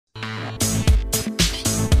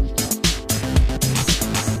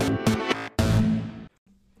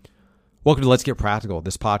Welcome to Let's Get Practical.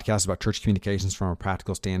 This podcast is about church communications from a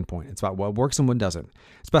practical standpoint. It's about what works and what doesn't.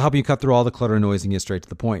 It's about helping you cut through all the clutter and noise and get straight to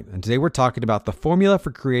the point. And today we're talking about the formula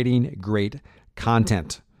for creating great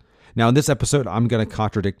content. Now, in this episode, I'm going to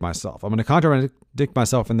contradict myself. I'm going to contradict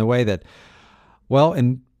myself in the way that,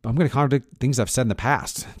 I'm going to contradict things I've said in the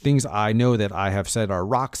past. Things I know that I have said are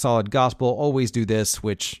rock solid gospel, always do this,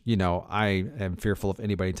 which, I am fearful of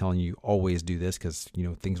anybody telling you always do this because,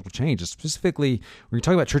 things will change. Specifically, when you're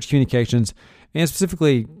talking about church communications and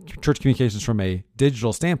specifically church communications from a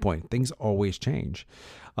digital standpoint, things always change.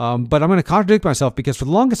 But I'm going to contradict myself because for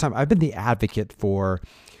the longest time, I've been the advocate for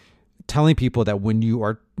telling people that when you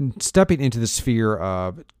are stepping into the sphere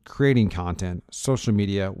of creating content, social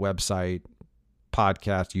media, website,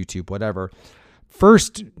 podcast, YouTube, whatever,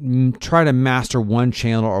 first try to master one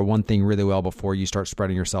channel or one thing really well before you start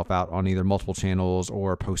spreading yourself out on either multiple channels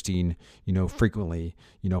or posting, frequently.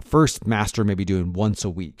 First master maybe doing once a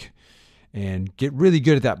week and get really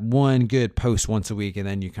good at that one good post once a week, and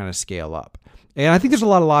then you kind of scale up. And I think there's a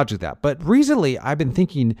lot of logic to that. But recently I've been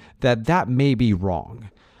thinking that may be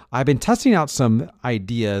wrong. I've been testing out some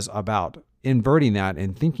ideas about inverting that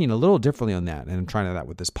and thinking a little differently on that. And I'm trying that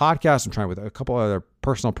with this podcast. I'm trying with a couple other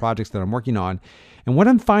personal projects that I'm working on. And what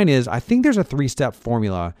I'm finding is I think there's a 3-step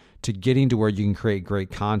formula to getting to where you can create great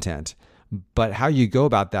content. But how you go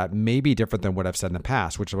about that may be different than what I've said in the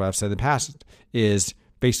past, which what I've said in the past is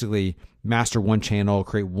basically master one channel,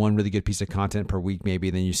 create one really good piece of content per week, maybe,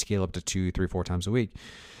 then you scale up to 2, 3, 4 times a week.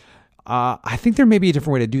 I think there may be a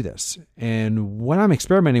different way to do this. And what I'm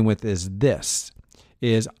experimenting with is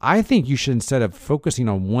I think you should, instead of focusing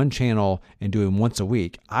on one channel and doing once a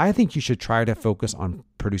week, I think you should try to focus on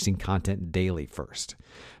producing content daily first.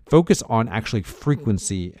 Focus on actually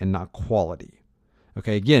frequency and not quality.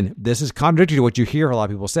 Okay, again, this is contradictory to what you hear a lot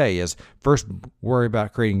of people say is first worry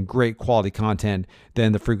about creating great quality content,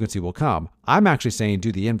 then the frequency will come. I'm actually saying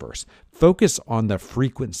do the inverse. Focus on the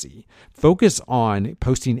frequency. Focus on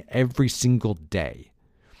posting every single day.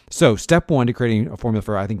 So step 1 to creating a formula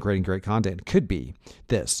for, I think, creating great content could be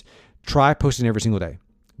this. Try posting every single day.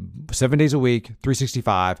 7 days a week,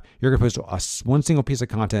 365. You're going to post one single piece of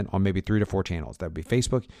content on maybe 3 to 4 channels. That would be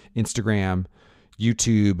Facebook, Instagram,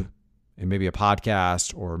 YouTube, and maybe a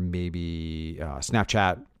podcast or maybe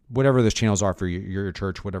Snapchat, whatever those channels are for your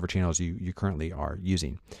church, whatever channels you currently are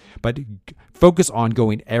using. But focus on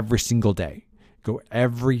going every single day. Go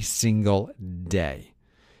every single day.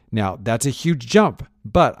 Now, that's a huge jump,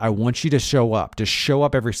 but I want you to show up. Just show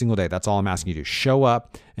up every single day. That's all I'm asking you to do. Show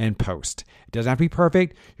up and post. It doesn't have to be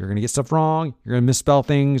perfect. You're going to get stuff wrong. You're going to misspell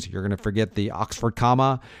things. You're going to forget the Oxford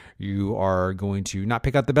comma. You are going to not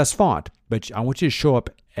pick out the best font, but I want you to show up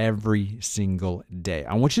every single day.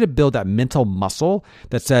 I want you to build that mental muscle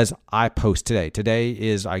that says, I post today. Today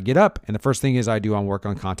is I get up and the first thing is I do on work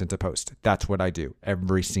on content to post. That's what I do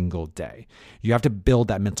every single day. You have to build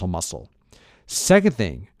that mental muscle. Second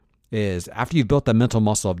thing is after you've built the mental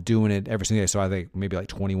muscle of doing it every single day, so I think maybe like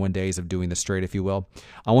 21 days of doing this straight, if you will,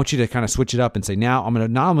 I want you to kind of switch it up and say, now I'm going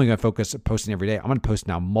to not only going to focus on posting every day, I'm going to post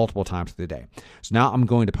now multiple times through the day. So now I'm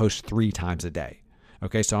going to post 3 times a day.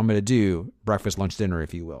 Okay, so I'm going to do breakfast, lunch, dinner,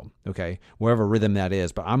 if you will. Okay, whatever rhythm that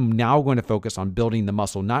is. But I'm now going to focus on building the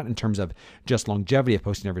muscle, not in terms of just longevity of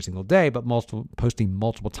posting every single day, but posting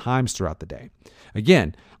multiple times throughout the day.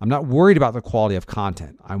 Again, I'm not worried about the quality of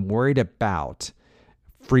content. I'm worried about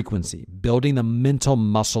frequency, building the mental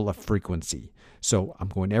muscle of frequency. So I'm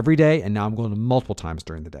going every day, and now I'm going multiple times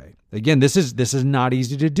during the day. Again, this is not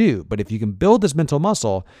easy to do, but if you can build this mental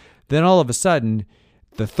muscle, then all of a sudden,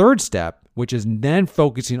 the third step, which is then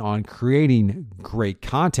focusing on creating great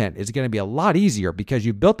content, is going to be a lot easier because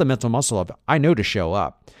you built the mental muscle of, I know to show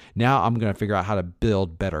up. Now I'm going to figure out how to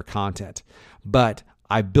build better content. But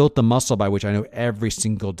I built the muscle by which I know every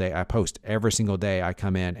single day I post. Every single day I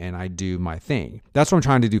come in and I do my thing. That's what I'm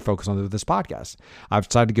trying to do, focus on with this podcast. I've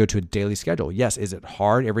decided to go to a daily schedule. Yes, is it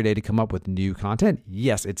hard every day to come up with new content?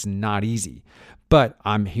 Yes, it's not easy. But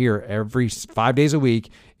I'm here every 5 days a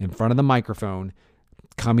week in front of the microphone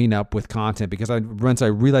coming up with content because once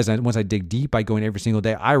I dig deep by going every single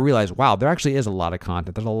day, I realize, wow, there actually is a lot of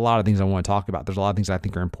content. There's a lot of things I want to talk about. There's a lot of things I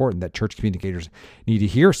think are important that church communicators need to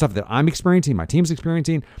hear, stuff that I'm experiencing, my team's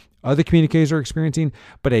experiencing, other communicators are experiencing,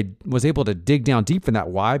 but I was able to dig down deep in that.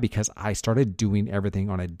 Why? Because I started doing everything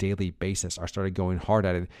on a daily basis. I started going hard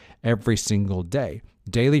at it every single day.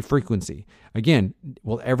 Daily frequency. Again,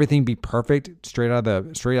 will everything be perfect straight out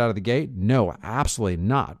of the gate? No, absolutely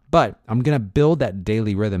not. But I'm going to build that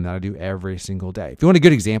daily rhythm that I do every single day. If you want a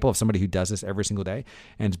good example of somebody who does this every single day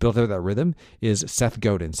and has built out that rhythm, is Seth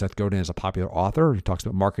Godin. Seth Godin is a popular author. He talks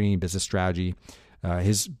about marketing, business strategy,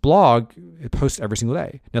 His blog, it posts every single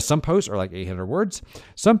day. Now, some posts are like 800 words.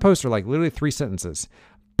 Some posts are like literally 3 sentences.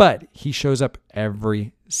 But he shows up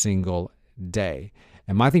every single day.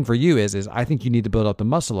 And my thing for you is I think you need to build up the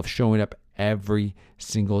muscle of showing up every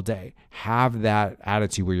single day. Have that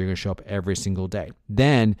attitude where you're going to show up every single day.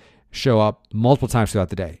 Then show up multiple times throughout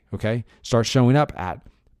the day, okay? Start showing up at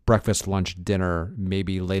breakfast, lunch, dinner,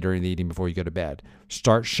 maybe later in the evening before you go to bed.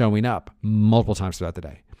 Start showing up multiple times throughout the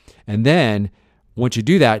day. And then once you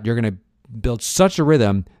do that, you're going to build such a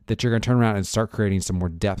rhythm that you're going to turn around and start creating some more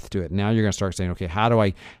depth to it. Now you're going to start saying, okay, how do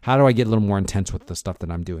I get a little more intense with the stuff that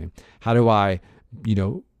I'm doing? How do I,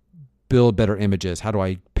 build better images? How do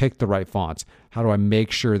I pick the right fonts? How do I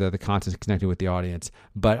make sure that the content is connected with the audience?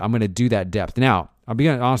 But I'm going to do that depth. Now, I'll be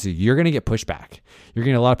honest with you, you're going to get pushback. You're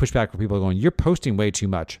getting a lot of pushback from people going, you're posting way too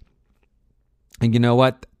much. And you know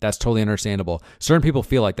what? That's totally understandable. Certain people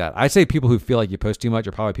feel like that. I say people who feel like you post too much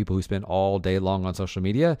are probably people who spend all day long on social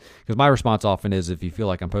media. Because my response often is, if you feel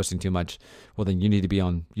like I'm posting too much, well, then you don't need to be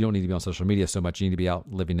on social media so much. You need to be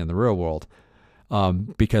out living in the real world.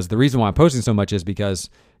 Because the reason why I'm posting so much is because,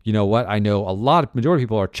 you know what? I know majority of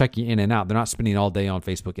people are checking in and out. They're not spending all day on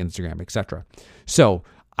Facebook, Instagram, etc. So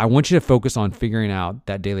I want you to focus on figuring out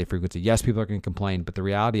that daily frequency. Yes, people are going to complain, but the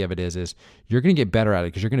reality of it is you're going to get better at it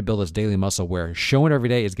because you're going to build this daily muscle where showing every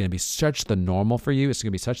day is going to be such the normal for you. It's going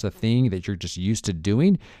to be such the thing that you're just used to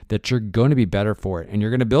doing that you're going to be better for it. And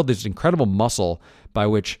you're going to build this incredible muscle by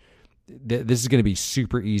which this is going to be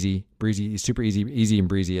super easy and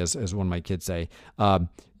breezy, as one of my kids say.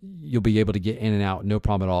 You'll be able to get in and out, no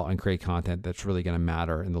problem at all, and create content that's really going to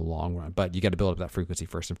matter in the long run. But you got to build up that frequency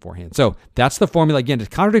first and forehand. So that's the formula. Again, it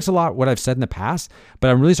contradicts a lot what I've said in the past, but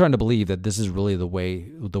I'm really starting to believe that this is really the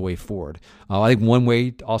way forward. I think one way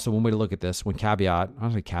to look at this, one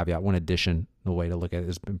addition, the way to look at it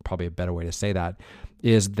is probably a better way to say that,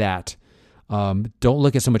 is that don't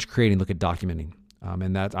look at so much creating, look at documenting.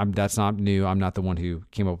 And that's not new. I'm not the one who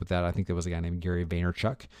came up with that. I think there was a guy named Gary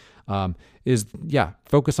Vaynerchuk.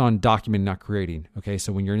 Focus on documenting, not creating. Okay,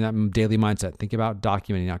 so when you're in that daily mindset, think about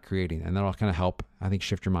documenting, not creating, and that'll kind of help, I think,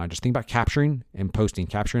 shift your mind. Just think about capturing and posting.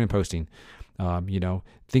 Think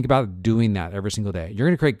about doing that every single day. You're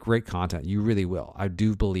going to create great content. You really will. I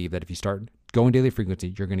do believe that if you start going daily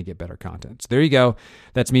frequency, you're going to get better content. So there you go.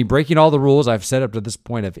 That's me breaking all the rules I've set up to this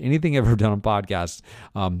point of anything I've ever done on podcasts,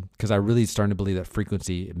 because I really starting to believe that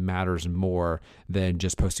frequency matters more than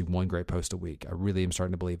just posting one great post a week. I really am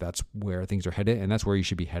starting to believe that's where things are headed, and that's where you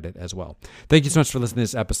should be headed as well. Thank you so much for listening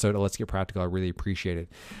to this episode of Let's Get Practical. I really appreciate it.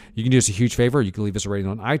 You can do us a huge favor. You can leave us a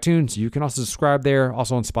rating on iTunes. You can also subscribe there,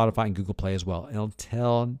 also on Spotify and Google Play as well. And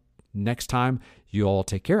until next time, you all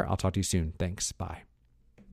take care. I'll talk to you soon. Thanks. Bye.